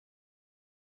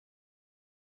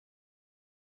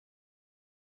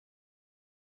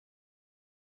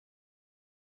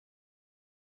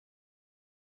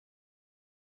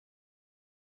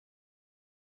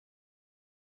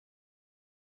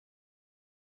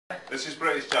This is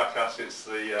Britishjackass. It's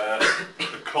the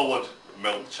coloured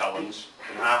milk challenge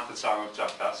in half the time of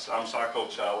Jackass. I'm Psycho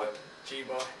Charlie.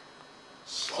 G-boy.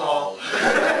 Saul.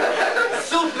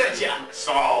 Super Jack.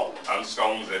 Saul. And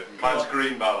Stormzy. Mine's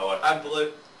green, by the way. I'm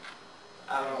blue.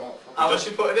 How much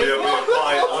you put it in? We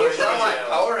apply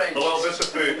Power a Rangers. little bit of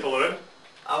food colouring.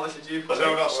 How much did you put Has in?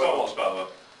 anyone got Star Wars, by the way?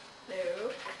 No.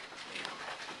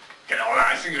 Get it all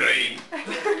nice and green.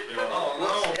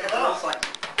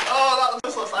 Oh, that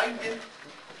looks like hanging.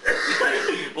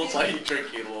 Looks like you're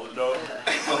drinking one, no?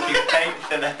 Fucking paint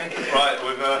thinner. Right,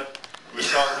 we've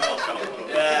started milk challenge.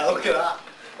 Yeah, look at that.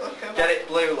 Get it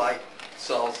blue like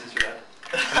Saul's is red.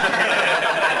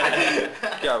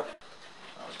 Go.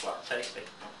 That was quite tasty.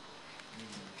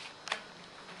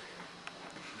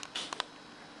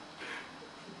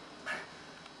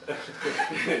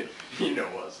 You know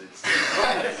what's it.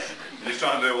 He's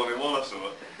trying to do what he wants or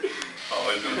something. Oh,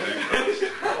 he's going to do first.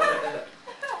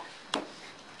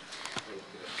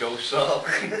 Go Saul.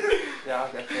 Yeah,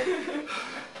 I'll get it.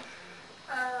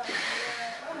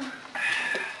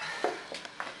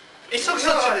 It's so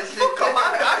such a fuck off.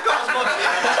 I've got as much.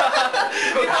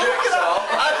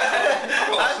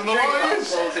 What's in the lines?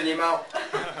 Balls in your mouth.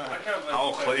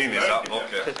 How clean is that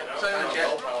bucket?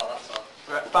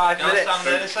 5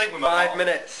 minutes. 5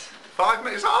 minutes. 5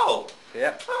 minutes all?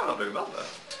 Yep. Oh, I'm not doing that then.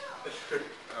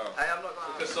 Hey, I'm not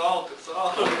going to... It's all.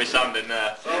 I'll be standing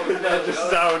there. Just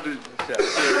sounded.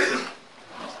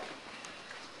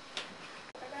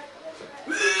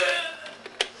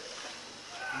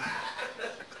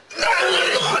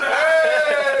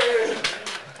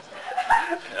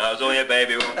 That was only a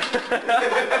baby one.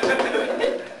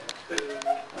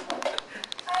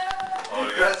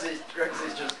 Greg's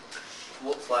just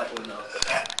looks like one now.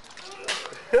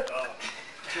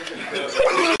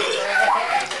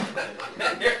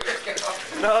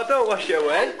 No, don't wash it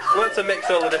away. You want to mix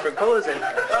all the different colours in.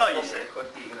 Oh, you said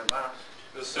quick eating a bath.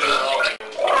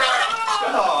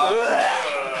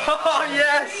 Oh,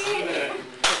 yes!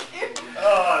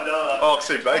 Oh, no. Oh, I can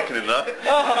see bacon in that.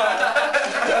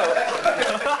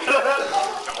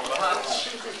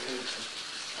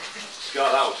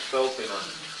 God, that was filthy, man.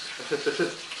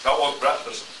 That was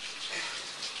breakfast.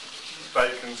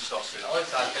 Bacon, sausage. Oh,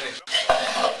 it's like finished.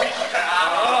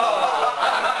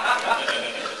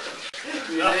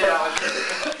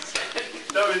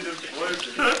 No, he just flew.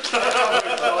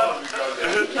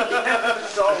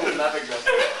 Saul will never go.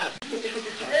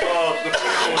 Oh, the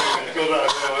food was good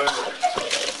idea, wasn't it?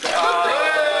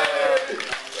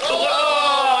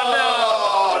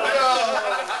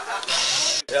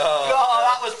 God,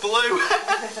 that was blue.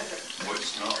 Well,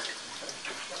 it's not.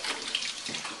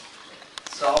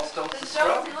 Saul still to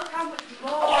scrub. Look how much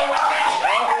more.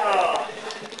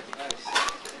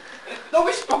 No,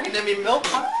 we're smoking them in milk.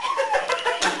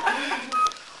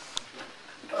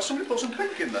 Somebody put some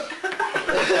pink in there.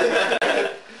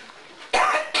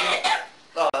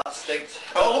 Oh, that stinks.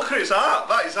 Oh, look at his heart.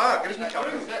 That is heart. Give us a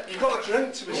camera. You've got a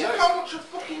drink to be safe. How much you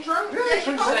fucking drank? Yeah,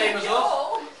 Same as us.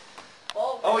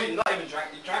 Oh, you not even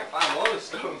drank. You drank 5 more of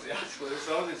Stones. Actually, the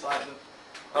Stones inside them.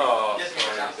 Oh, Just get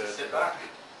a chance to sit back.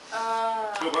 Go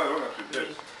back, don't have to do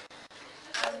it.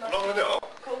 I'm not going to do it all.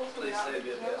 Please save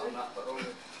you a bit on that, but only.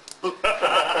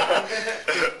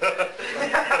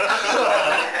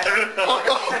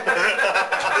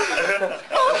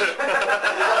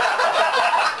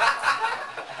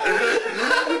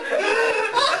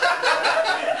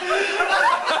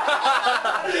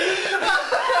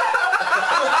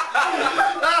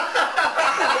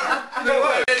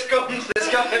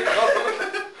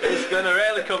 It's gonna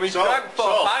really come. He's drank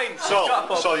 4 pints.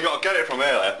 So you got to get it from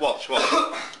here. Watch.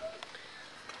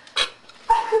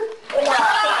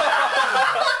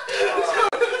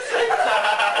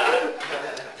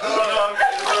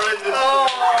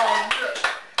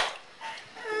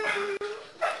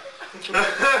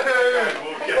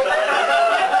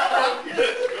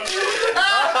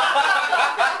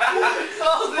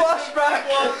 Flashback.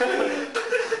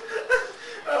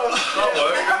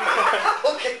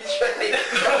 Look at his face.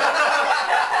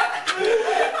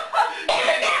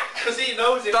 Because he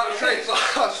knows it. That tastes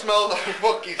like, that smells like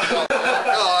fucking salt.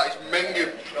 Oh, it's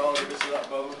minging. Oh, give us that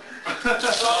moment.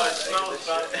 Oh, it smells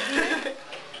bad.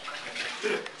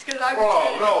 it's because I'm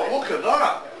Oh no, look at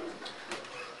that.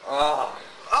 Oh,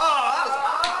 I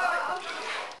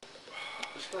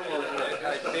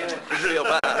feel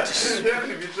bad. Yeah,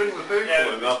 if you drink the food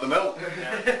and have the milk.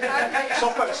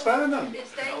 Stop experimenting.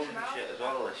 It's dangerous now. Shit as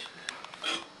well, this.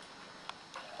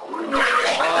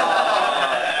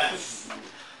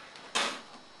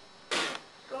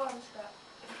 Go on, Scott.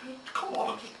 Come on,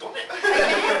 I've just done it.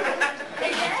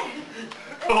 Again.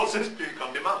 What's this puke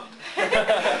on demand?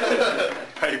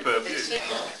 Pay-per-view.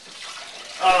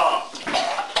 Oh!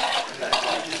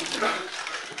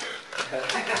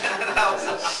 That was a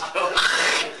stuff.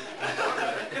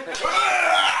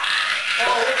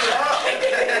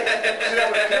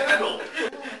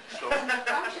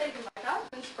 I'm shaking my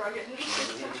confidence for getting these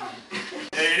things down.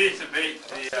 Yeah, you need to beat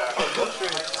the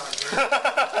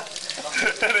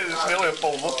It's nearly a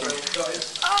full mushroom.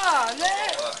 Ah, no!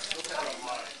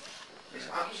 It's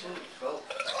absolutely full.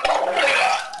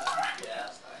 Yeah,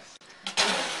 that's nice.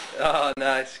 Oh,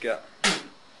 nice, Scott.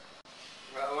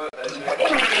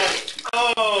 Oh!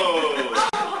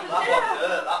 That one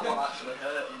hurt, that one actually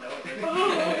hurt, you know.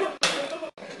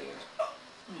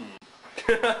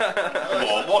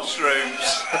 More mushrooms.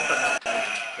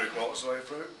 3/4 way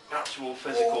through. Actual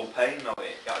physical pain though,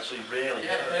 it actually really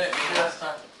hurt. Last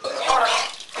time.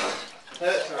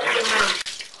 Hurts, right?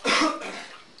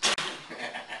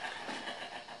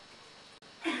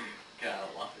 Can't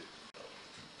laugh it.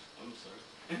 I'm sorry.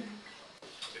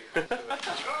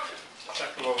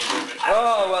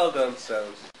 Oh, well done,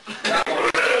 Stones.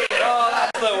 Oh,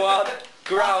 that's the one.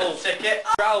 Growl. Ticket.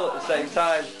 Growl at the same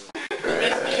time.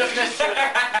 Just missed it.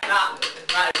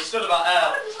 Nah, he stood about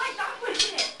there. It's like that way,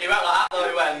 isn't it? He went like that though,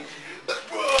 he went.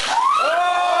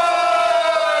 Oh!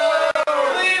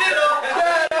 Clean it up!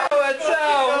 Get over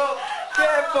town!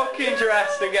 Get fucking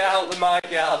dressed and get out the my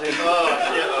garden. Oh,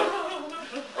 shit up.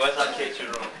 Where's that kitchen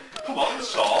room? Come on,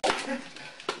 Saul.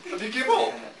 Have you give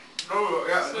up? No,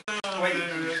 yeah.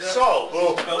 Saul?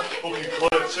 Oh, fucking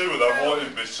clear too with that wanting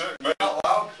to be sick, mate. Not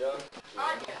loud.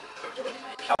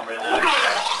 Camera in there.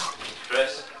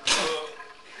 Chris.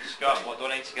 Scott, what do I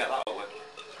need to get that up with?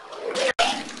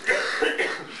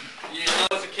 You know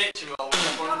it's a kitchen roll, we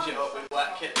sponge it up with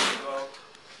wet kitchen roll.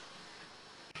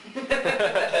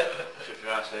 Shut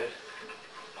your ass here.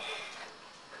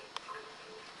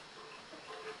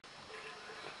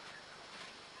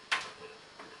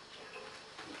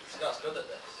 Scott's good at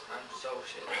this. I'm so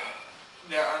shit.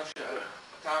 Yeah, I'm sure.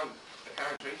 I can't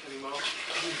drink anymore.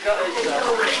 You've got it, Scott.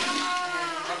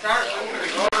 I can't drink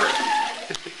anymore.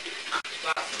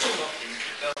 That's the fucking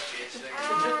filthiest thing.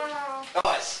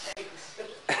 Oh, it stinks.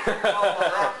 Oh,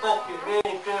 that fucking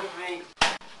really good meat.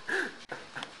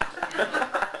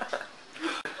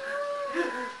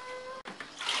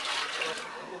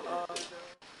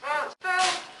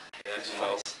 Yeah, it's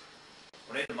full.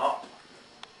 We need them up.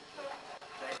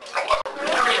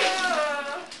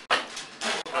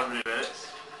 How many minutes?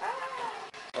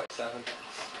 27.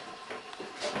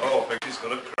 Oh, I think he's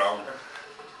got a crown.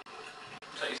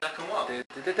 Is that your second one?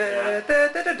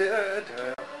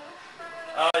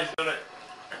 Oh, he's done it.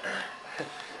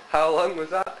 How long was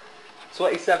that?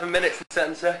 27 minutes and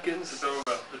 10 seconds. It's over.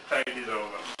 The pain is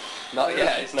over. Not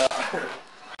yet, it's not.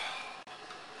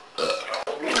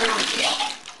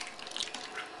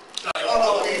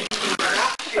 Oh,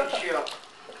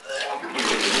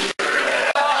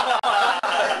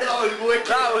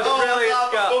 That was brilliant,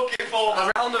 Scott. Fucking full. A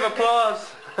round of applause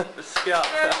for Scott.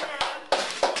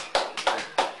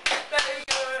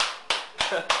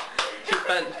 Just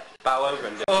bent bow over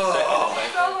and did the second. Oh.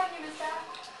 Same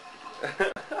thing.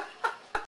 thing.